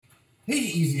Hey,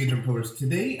 Easy Agent Pros.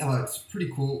 Today, it's pretty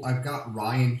cool. I've got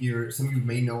Ryan here. Some of you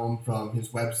may know him from his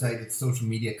website. It's social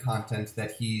media content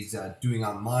that he's doing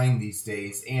online these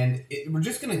days. And we're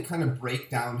just going to kind of break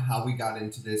down how we got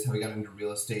into this, how we got into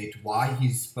real estate, why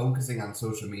he's focusing on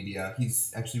social media.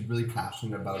 He's actually really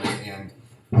passionate about it and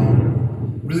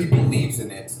really believes in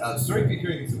it. Sorry if you're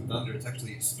hearing some thunder. It's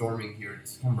actually storming here.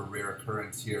 It's kind of a rare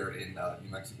occurrence here in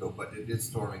New Mexico, but it is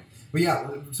storming. But yeah,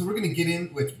 so we're going to get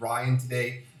in with Ryan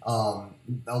today. I'll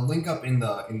link up in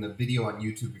the video on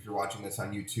YouTube if you're watching this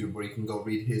on YouTube, where you can go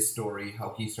read his story,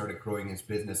 how he started growing his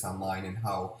business online, and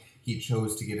how he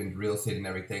chose to get into real estate and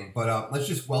everything. But let's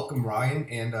just welcome Ryan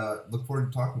and look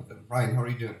forward to talking with him. Ryan, how are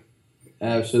you doing?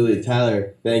 Absolutely,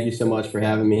 Tyler. Thank you so much for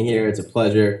having me here. It's a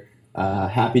pleasure.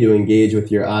 Happy to engage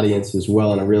with your audience as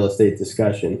well in a real estate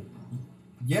discussion.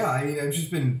 Yeah, I mean, I've just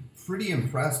been pretty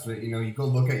impressed with, you go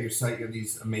look at your site, you have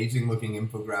these amazing looking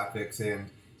infographics, and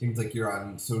it seems like you're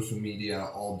on social media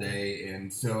all day.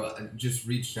 And so I just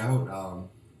reached out,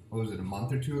 what was it, a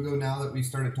month or two ago now that we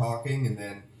started talking, and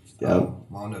then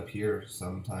wound up here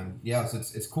sometime. Yeah, so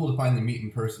it's cool to finally meet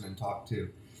in person and talk too.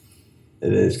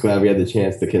 It is. Glad we had the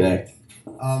chance to connect.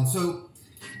 So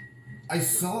I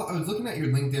was looking at your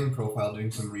LinkedIn profile doing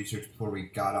some research before we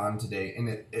got on today, and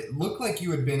it looked like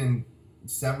you had been in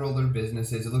several other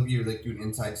businesses. It looked like you were like doing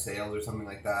inside sales or something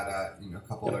like that at a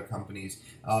couple other companies,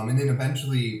 and then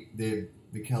eventually the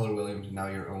Keller Williams, and now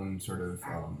your own sort of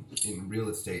in real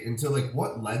estate. And so, like,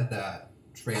 what led that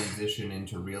transition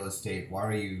into real estate? Why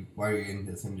are you in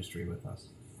this industry with us?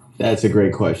 That's a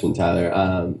great question,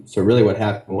 Tyler. So really what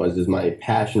happened is my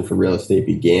passion for real estate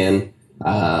began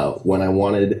when I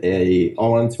wanted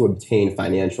to obtain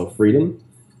financial freedom,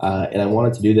 and I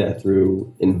wanted to do that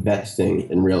through investing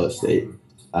in real estate.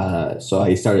 So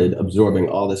I started absorbing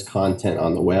all this content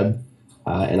on the web,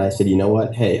 and I said, you know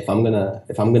what? Hey, if I'm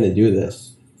gonna do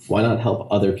this, why not help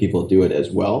other people do it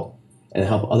as well, and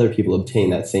help other people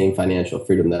obtain that same financial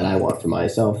freedom that I want for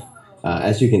myself?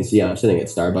 As you can see, I'm sitting at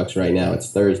Starbucks right now.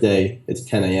 It's Thursday. It's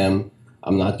 10 a.m.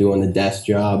 I'm not doing the desk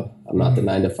job. I'm not the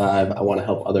 9 to 5. I want to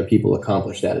help other people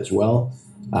accomplish that as well.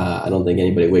 I don't think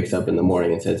anybody wakes up in the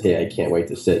morning and says, hey, I can't wait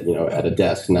to sit, at a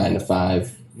desk 9 to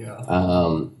 5. Yeah.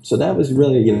 So that was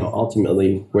really,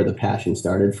 ultimately where the passion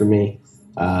started for me.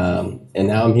 And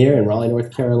now I'm here in Raleigh,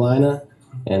 North Carolina,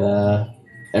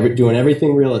 and doing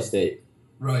everything real estate.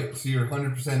 Right. So you're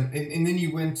 100%. And then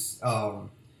you went,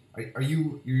 are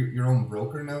you your own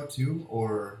broker now too,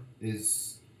 or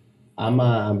is... I'm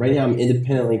right now I'm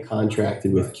independently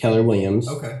contracted with Keller Williams.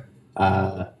 Okay.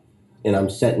 And I'm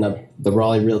setting up the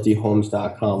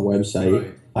RaleighRealtyHomes.com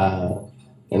website. Right.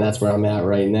 And that's where I'm at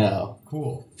right now.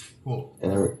 Cool.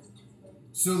 And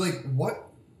so, like,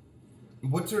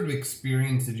 what sort of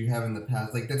experience did you have in the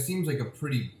past? Like, that seems like a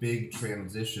pretty big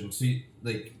transition. So,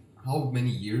 how many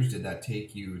years did that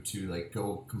take you to, like,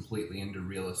 go completely into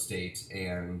real estate,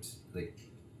 and, like,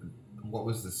 what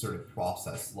was the sort of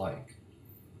process like?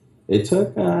 it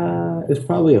was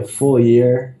probably a full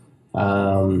year.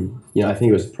 I think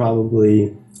it was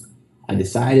I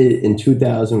decided in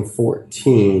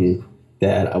 2014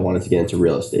 that I wanted to get into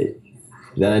real estate.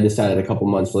 Then I decided a couple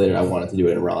months later I wanted to do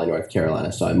it in Raleigh, North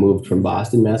Carolina. So I moved from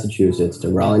Boston, Massachusetts to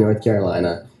Raleigh, North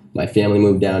Carolina. My family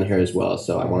moved down here as well,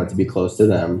 so I wanted to be close to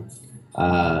them.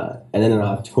 And then in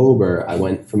October, I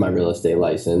went for my real estate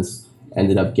license,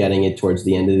 ended up getting it towards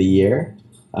the end of the year.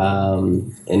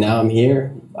 And now I'm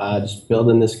here, just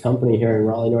building this company here in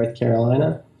Raleigh, North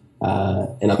Carolina.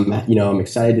 And I'm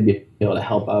excited to be able to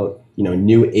help out,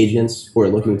 new agents who are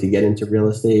looking to get into real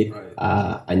estate.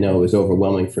 Right. I know it was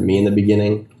overwhelming for me in the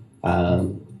beginning.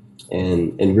 And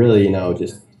really,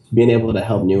 just being able to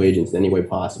help new agents in any way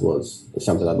possible is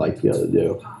something I'd like to be able to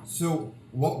do. So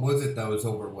what was it that was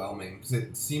overwhelming? Because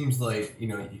it seems like,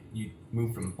 you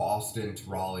moved from Boston to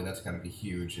Raleigh. That's got to be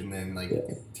huge. And then,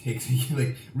 it takes,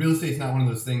 real estate's not one of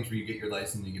those things where you get your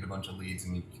license, you get a bunch of leads,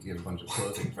 and you get a bunch of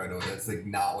closings right away. That's,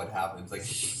 not what happens.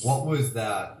 What was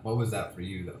that for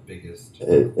you, the biggest?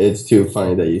 It's too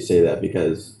funny that you say that,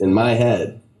 because in my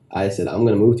head, I said, I'm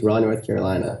going to move to Raleigh, North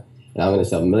Carolina, and I'm going to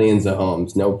sell millions of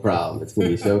homes. No problem. It's going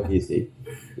to be so easy.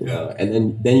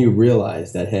 And then you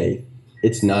realize that, hey,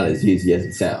 it's not as easy as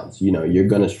it sounds. You're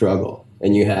going to struggle,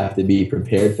 and you have to be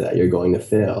prepared for that. You're going to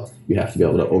fail. You have to be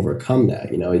able to overcome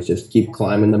that. It's just keep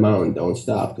climbing the mountain. Don't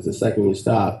stop, because the second you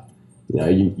stop,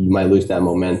 you might lose that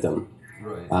momentum.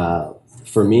 Right.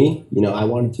 For me, I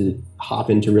wanted to hop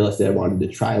into real estate. I wanted to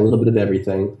try a little bit of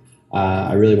everything.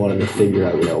 I really wanted to figure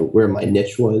out, where my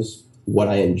niche was, what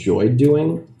I enjoyed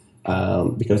doing,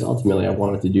 because ultimately I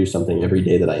wanted to do something every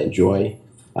day that I enjoy.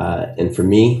 And for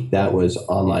me, that was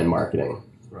online marketing.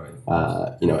 Right.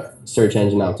 search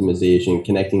engine optimization,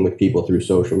 connecting with people through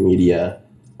social media,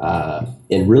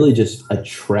 and really just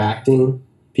attracting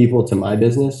people to my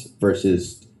business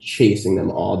versus chasing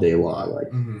them all day long. Like,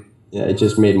 Hmm. yeah, it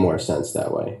just made more sense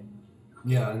that way.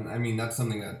 Yeah, and I mean that's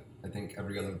something that I think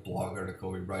every other blog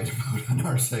article we write about on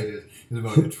our site is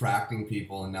about attracting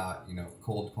people and not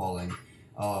cold calling.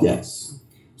 Um, Yes.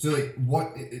 so like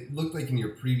what it looked like in your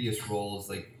previous roles,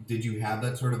 like did you have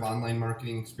that sort of online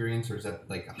marketing experience, or is that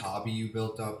like a hobby you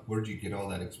built up? Where'd you get all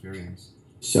that experience?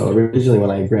 So originally, when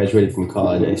I graduated from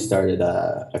college, I started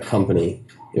a company.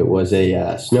 It was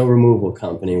a snow removal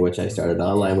company, which I started an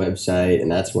online website,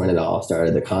 and that's when it all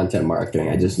started. The content marketing,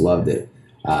 I just loved it.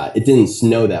 It didn't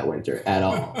snow that winter at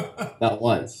all, not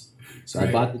once. So I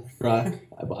Great. bought the truck,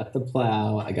 I bought the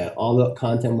plow, I got all the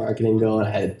content marketing going. I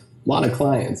had a lot of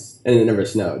clients, and it never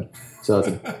snowed. So it's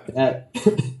a that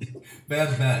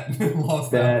Bad bet. Lost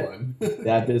that that one.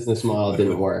 that business model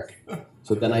didn't work.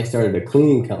 So then I started a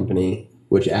cleaning company,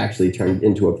 which actually turned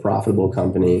into a profitable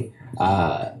company.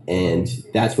 And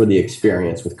that's where the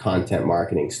experience with content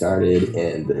marketing started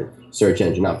and the search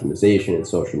engine optimization and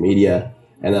social media.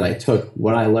 And then I took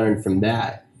what I learned from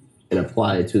that and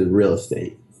applied it to the real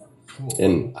estate. Cool.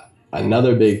 And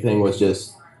another big thing was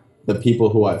just the people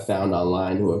who I've found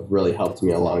online who have really helped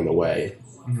me along the way.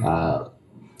 Hmm. Uh,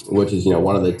 which is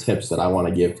one of the tips that I want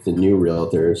to give to new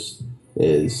realtors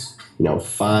is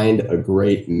find a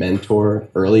great mentor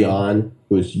early on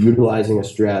who's utilizing a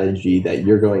strategy that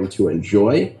you're going to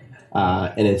enjoy,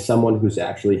 and it's someone who's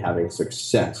actually having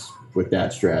success with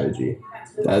that strategy.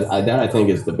 That I think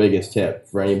is the biggest tip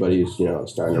for anybody who's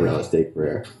starting a real Yeah. estate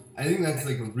career. I think that's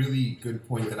like a really good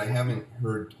point that I haven't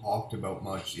heard talked about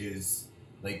much is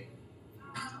like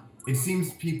it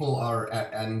seems people are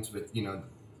at ends with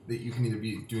that you can either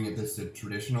be doing it this the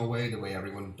traditional way, the way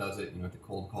everyone does it, the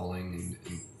cold calling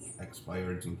and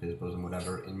expireds and FISBOs and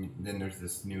whatever, and then there's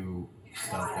this new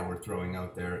stuff that we're throwing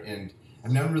out there. And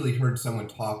I've never really heard someone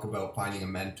talk about finding a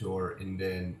mentor and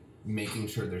then making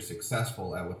sure they're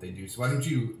successful at what they do. So why don't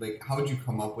you like how did you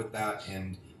come up with that,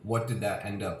 and what did that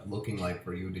end up looking like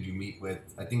for you? Did you meet with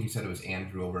I think you said it was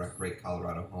Andrew over at Great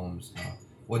Colorado Homes.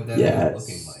 What did that end up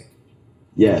looking Yes. like?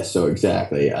 Yeah, so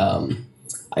exactly.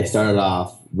 I started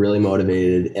off really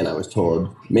motivated, and I was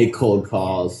told make cold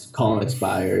calls, call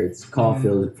expireds,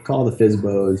 Mm-hmm. call the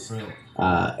FISBOs,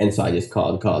 Right. and so I just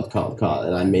called,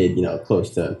 and I made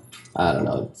close to I don't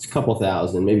know, it's a couple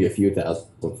thousand, maybe a few thousand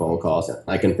phone calls, and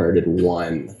I converted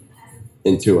one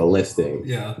into a listing.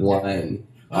 Yeah. One,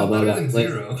 Well, that's although better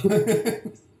that than list zero.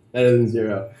 better than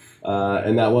zero,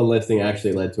 and that one listing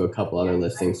actually led to a couple other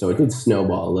listings, so it did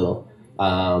snowball a little.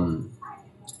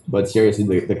 But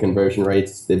seriously, the conversion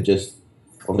rates, they've just,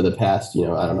 over the past, I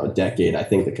don't know, decade, I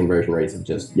think the conversion rates have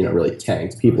just, really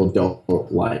tanked. People don't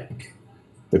like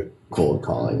the cold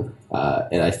calling.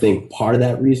 And I think part of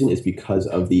that reason is because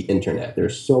of the internet.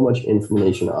 There's so much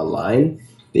information online.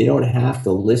 They don't have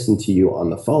to listen to you on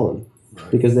the phone Right.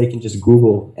 because they can just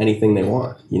Google anything they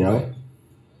want. Right.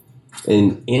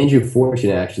 And Andrew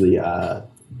Fortune actually,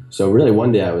 so really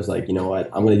one day I was like, you know what,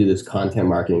 I'm going to do this content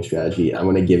marketing strategy. I'm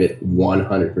going to give it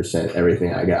 100%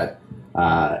 everything I got.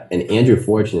 And Andrew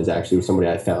Fortune is actually somebody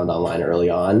I found online early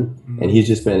on, and Mm-hmm. he's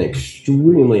just been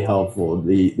extremely helpful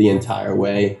the entire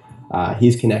way.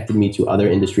 He's connected me to other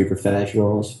industry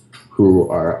professionals who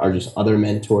are just other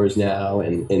mentors now,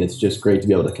 and it's just great to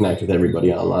be able to connect with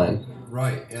everybody online.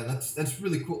 Right. Yeah, that's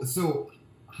really cool. So,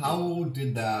 how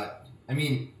did that? I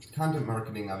mean, content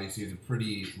marketing obviously is a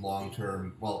pretty long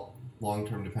term. Well, long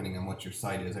term depending on what your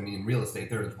site is. I mean, in real estate,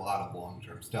 there's a lot of long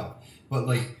term stuff. But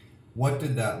like, what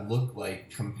did that look like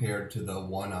compared to the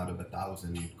one out of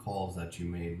 1,000 calls that you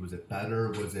made? Was it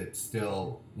better? Was it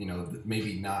still,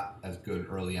 maybe not as good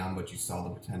early on, but you saw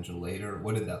the potential later?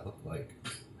 What did that look like?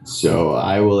 So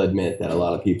I will admit that a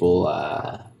lot of people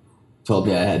told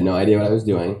me I had no idea what I was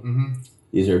doing. Mm-hmm.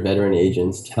 These are veteran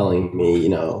agents telling me,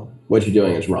 what you're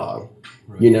doing is wrong.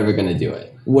 Right. You're never going to do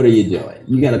it. What are you doing?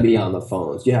 You got to be on the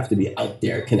phones. You have to be out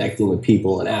there connecting with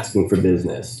people and asking for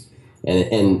business.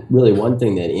 And really, one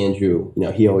thing that Andrew,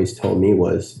 he always told me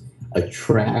was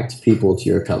attract people to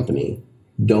your company.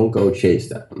 Don't go chase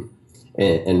them.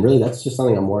 And really, that's just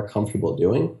something I'm more comfortable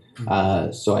doing.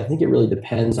 So I think it really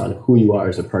depends on who you are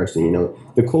as a person.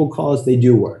 The cold calls, they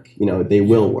do work. They Yeah.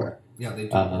 will work. Yeah, they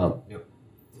do. Um, Yep.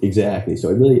 Exactly. So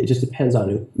it just depends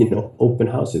on open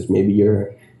houses. Maybe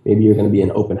you're going to be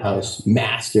an open house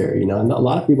master. And a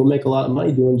lot of people make a lot of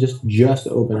money doing just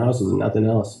open houses and nothing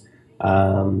else.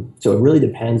 So it really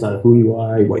depends on who you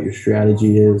are, what your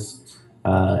strategy is,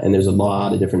 and there's a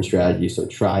lot of different strategies. So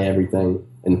try everything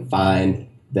and find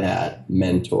that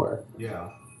mentor. Yeah.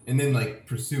 And then like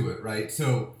pursue it, right?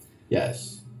 So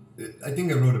Yes. I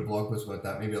think I wrote a blog post about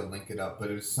that. Maybe I'll link it up. But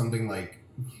it was something like,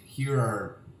 here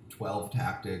are 12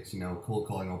 tactics. Cold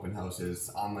calling, open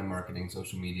houses, online marketing,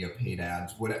 social media, paid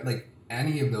ads. What like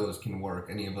any of those can work.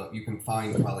 Any of you can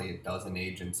find probably a dozen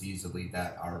agents easily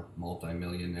that are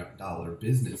multi-million-dollar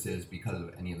businesses because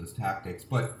of any of those tactics.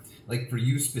 But like for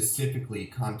you specifically,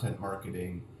 content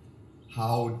marketing,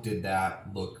 how did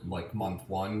that look like month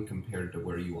one compared to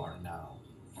where you are now?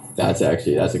 That's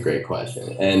a great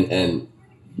question. And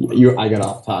I got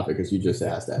off topic because you just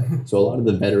asked that. So a lot of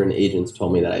the veteran agents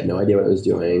told me that I had no idea what I was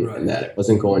doing Right. and that it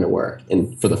wasn't going to work.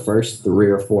 And for the first 3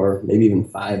 or 4, maybe even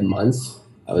 5 months,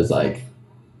 I was like,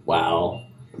 wow,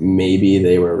 maybe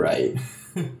they were right.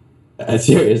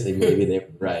 Seriously, maybe they were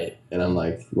right. And I'm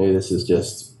like, maybe this is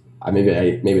just, maybe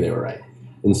they were right.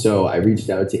 And so I reached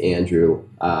out to Andrew,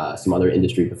 some other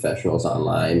industry professionals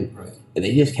online, Right. and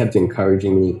they just kept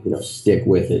encouraging me, stick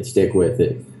with it, stick with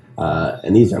it.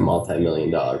 And these are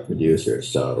multi-million-dollar producers.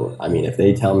 So, I mean, if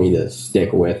they tell me to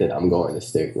stick with it, I'm going to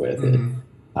stick with it.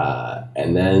 Mm-hmm.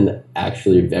 And then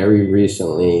actually very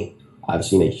recently, I've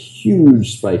seen a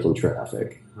huge spike in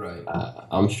traffic. Right.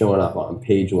 I'm showing up on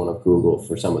page 1 of Google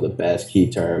for some of the best key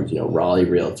terms, Raleigh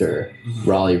Realtor, Mm-hmm.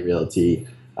 Raleigh Realty.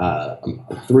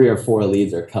 3 or 4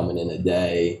 leads are coming in a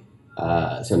day.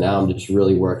 So now I'm just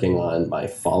really working on my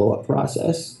follow-up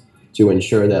process to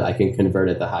ensure that I can convert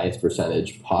at the highest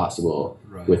percentage possible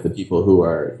Right. with the people who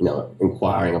are,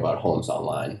 inquiring about homes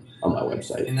online on my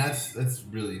website. And that's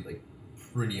really like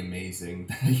pretty amazing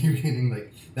that you're getting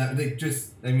like that. Like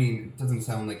just, I mean, it doesn't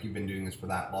sound like you've been doing this for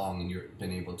that long and you've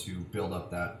been able to build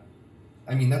up that.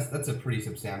 I mean, that's a pretty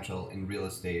substantial in real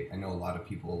estate. I know a lot of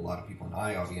people in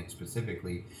my audience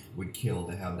specifically would kill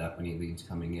to have that many leads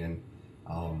coming in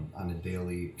on a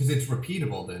daily, because it's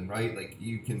repeatable then, right? Like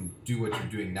you can do what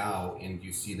you're doing now and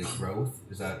you see the growth.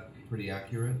 Is that pretty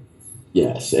accurate?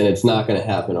 Yes, and it's not going to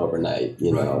happen overnight,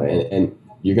 Right. and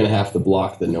you're going to have to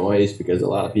block the noise because a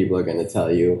lot of people are going to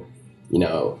tell you,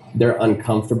 they're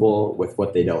uncomfortable with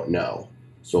what they don't know.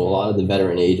 So a lot of the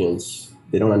veteran agents,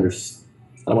 they don't understand.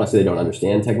 I don't want to say they don't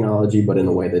understand technology, but in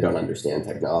a way they don't understand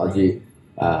technology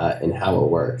and how it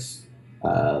works.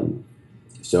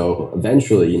 So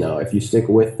eventually, if you stick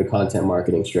with the content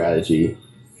marketing strategy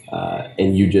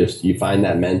and you find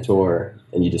that mentor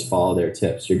and you just follow their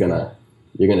tips, you're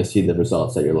gonna see the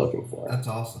results that you're looking for. That's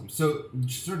awesome. So,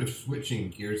 sort of switching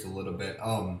gears a little bit,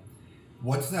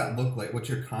 what's that look like? What's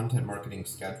your content marketing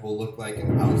schedule look like,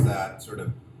 and how does that sort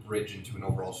of bridge into an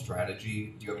overall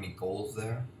strategy? Do you have any goals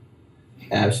there?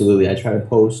 Absolutely, I try to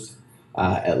post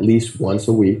at least once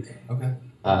a week. Okay.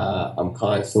 I'm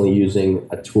constantly using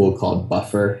a tool called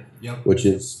Buffer, Yep. which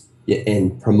is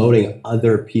in promoting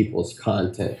other people's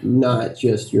content, not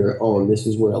just your own. This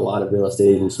is where a lot of real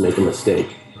estate agents make a mistake.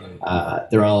 Right.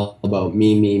 They're all about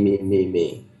me, me, me, me,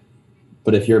 me.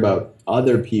 But if you're about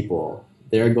other people,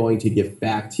 they're going to give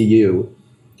back to you.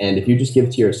 And if you just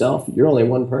give to yourself, you're only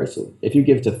one person. If you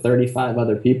give to 35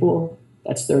 other people,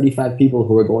 that's 35 people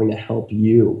who are going to help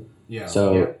you. Yeah.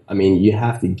 So, I mean, you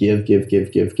have to give,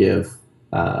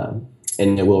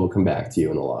 and it will come back to you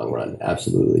in the long run.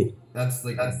 Absolutely. That's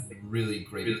like a really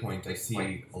great point. I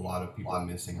see a lot of people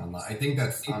missing online. I think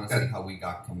that's honestly how we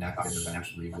got connected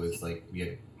eventually, was like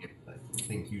I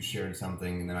think you shared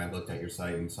something and then I looked at your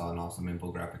site and saw an awesome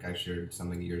infographic. I shared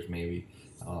something of yours maybe.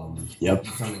 Yep.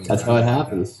 Something That's how it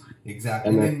happens. Exactly.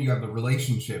 And then you have a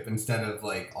relationship instead of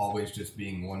like always just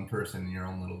being one person in your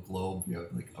own little globe. You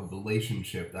have like a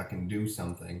relationship that can do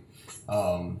something.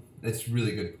 That's a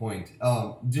really good point.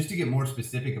 Just to get more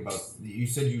specific about, you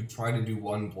said you try to do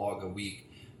one blog a week.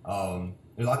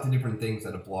 There's lots of different things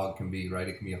that a blog can be, right?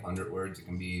 It can be 100 words. It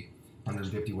can be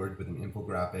 150 words with an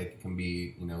infographic. It can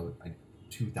be,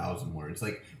 2,000 words.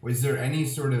 Like, was there any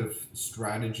sort of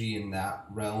strategy in that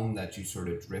realm that you sort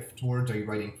of drift towards? Are you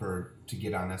writing to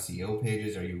get on SEO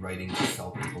pages? Are you writing to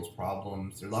solve people's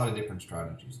problems? There are a lot of different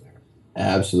strategies there.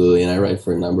 Absolutely, and I write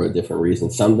for a number of different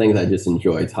reasons. Some things I just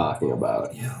enjoy talking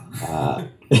about. Yeah.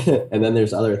 And then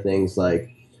there's other things like,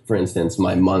 for instance,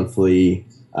 my monthly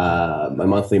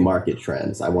market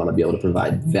trends. I want to be able to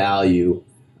provide value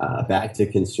back to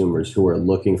consumers who are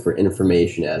looking for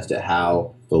information as to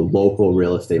how the local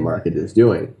real estate market is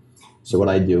doing. So what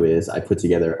I do is I put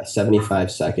together a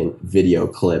 75-second video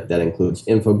clip that includes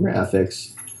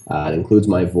infographics. It includes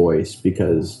my voice,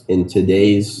 because in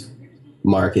today's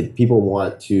market,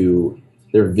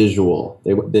 they're visual.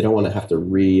 They don't want to have to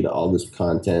read all this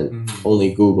content. Mm-hmm.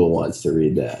 Only Google wants to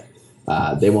read that.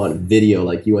 They want video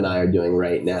like you and I are doing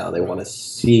right now. They want to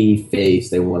see face.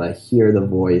 They want to hear the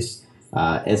voice.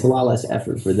 And it's a lot less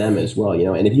effort for them as well,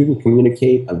 And if you can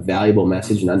communicate a valuable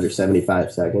message in under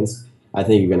 75 seconds, I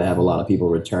think you're going to have a lot of people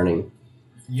returning.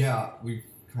 Yeah, we've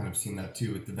kind of seen that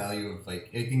too with the value of like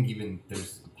I think even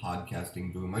there's a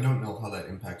podcasting boom. I don't know how that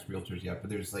impacts realtors yet, but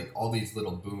there's like all these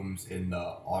little booms in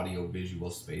the audio visual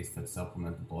space that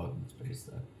supplement the blogging space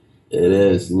that It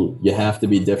is. And you have to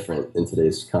be different in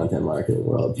today's content marketing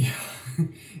world. yeah.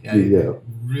 Yeah, You do.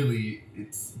 really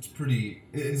it's pretty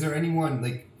is there anyone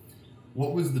like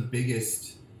what was the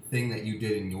biggest thing that you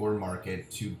did in your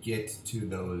market to get to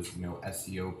those,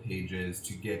 SEO pages,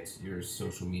 to get your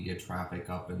social media traffic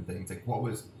up and things? Like what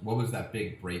was that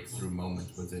big breakthrough moment?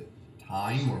 Was it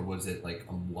time or was it like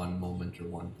a one moment or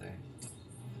one thing?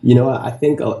 I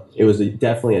think it was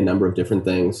definitely a number of different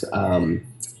things.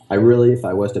 I really, if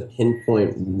I was to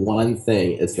pinpoint one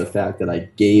thing, it's the fact that I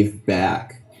gave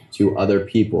back to other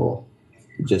people.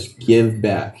 Just give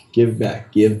back, give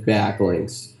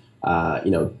backlinks.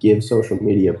 Give social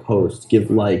media posts, give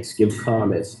likes, give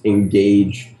comments,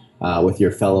 engage with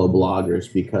your fellow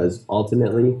bloggers because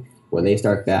ultimately, when they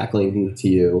start backlinking to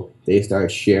you, they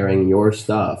start sharing your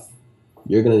stuff,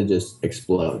 you're gonna just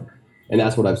explode. And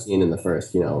that's what I've seen in the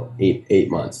first, 8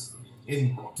 months.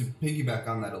 And to piggyback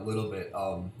on that a little bit,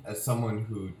 as someone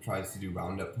who tries to do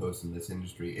roundup posts in this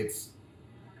industry,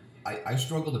 I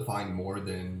struggle to find more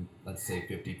than, let's say,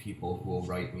 50 people who will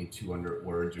write me 200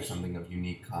 words or something of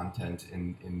unique content,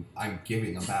 and I'm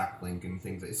giving a backlink and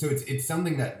things so it's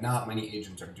something that not many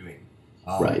agents are doing.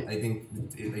 Right. I think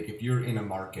like if you're in a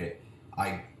market,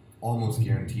 I almost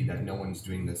guarantee that no one's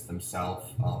doing this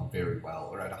themselves very well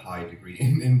or at a high degree,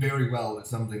 and very well is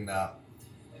something that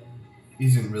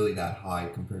isn't really that high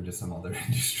compared to some other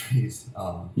industries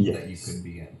that you Yes. could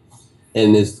be in.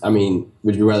 And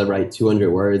would you rather write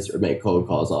 200 words or make cold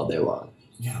calls all day long?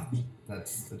 Yeah,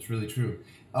 that's really true.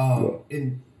 Yeah.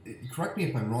 And correct me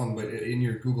if I'm wrong, but in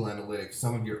your Google Analytics,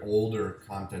 some of your older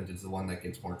content is the one that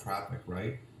gets more traffic,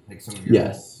 right? Like some of your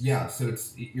Yes. yeah. So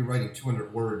you're writing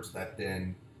 200 words that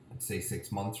then, let's say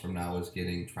 6 months from now, is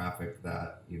getting traffic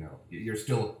that you're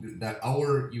still that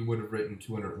hour you would have written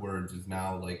 200 words is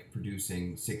now like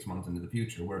producing 6 months into the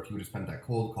future. Where if you would have spent that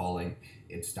cold calling,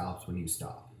 it stops when you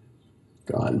stop,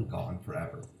 Gone. gone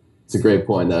forever. It's a great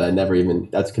point that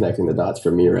that's connecting the dots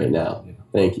for me right now. Yeah.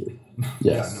 Thank you. Yeah, no,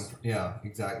 Yes. yeah,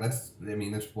 exactly.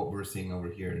 That's what we're seeing over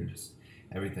here and just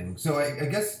everything. So I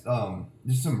guess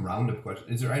just some roundup questions.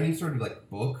 Is there any sort of like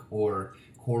book or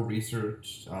core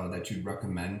research that you'd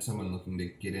recommend someone looking to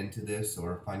get into this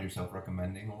or find yourself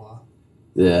recommending a lot?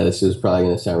 Yeah, this is probably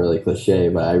going to sound really cliche,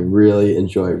 but I really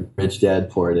enjoy Rich Dad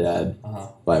Poor Dad Uh-huh.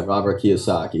 by Robert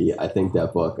Kiyosaki. I think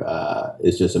that book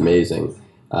is just amazing.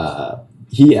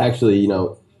 He actually,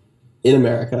 in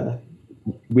America,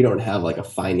 we don't have like a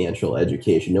financial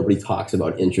education. Nobody talks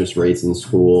about interest rates in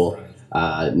school.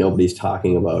 Right. Nobody's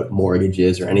talking about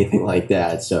mortgages or anything like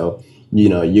that. So,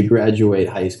 you graduate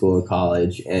high school or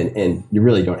college and you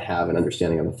really don't have an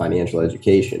understanding of a financial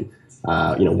education.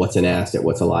 What's an asset?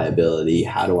 What's a liability?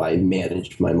 How do I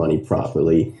manage my money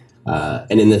properly?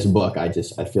 And in this book, I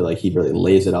feel like he really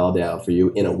lays it all down for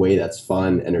you in a way that's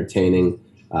fun, entertaining,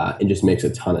 and just makes a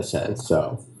ton of sense.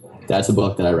 So that's a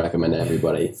book that I recommend to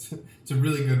everybody. It's a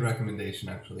really good recommendation,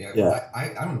 actually. Yeah.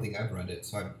 I don't think I've read it,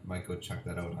 so I might go check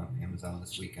that out on Amazon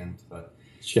this weekend. But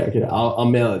Check it out. I'll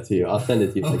mail it to you. I'll send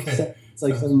it to you. okay. It's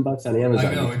like $7 on Amazon.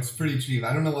 I know, it's pretty cheap.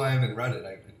 I don't know why I haven't read it.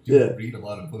 I do Yeah. read a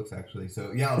lot of books, actually.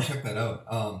 So, yeah, I'll check that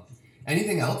out.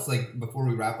 Anything else, like, before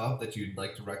we wrap up that you'd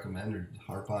like to recommend or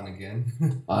harp on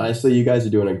again? Honestly, you guys are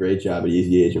doing a great job at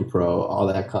Easy Agent Pro. All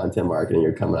that content marketing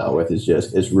you're coming out with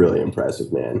is really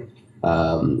impressive, man.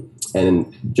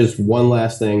 And just one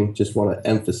last thing, just want to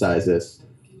emphasize this.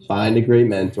 Find a great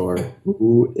mentor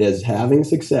who is having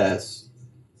success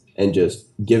and just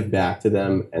give back to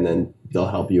them, and then they'll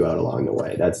help you out along the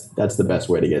way. That's the best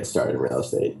way to get started in real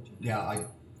estate. Yeah, I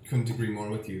couldn't agree more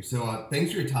with you. So,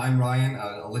 thanks for your time, Ryan.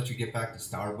 I'll let you get back to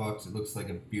Starbucks. It looks like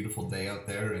a beautiful day out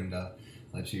there, and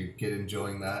let you get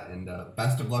enjoying that. And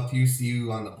best of luck to you. See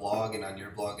you on the blog and on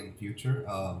your blog in the future.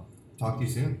 Talk to you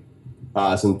soon.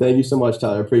 Awesome. Thank you so much,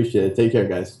 Tyler. Appreciate it. Take care,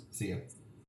 guys. See ya.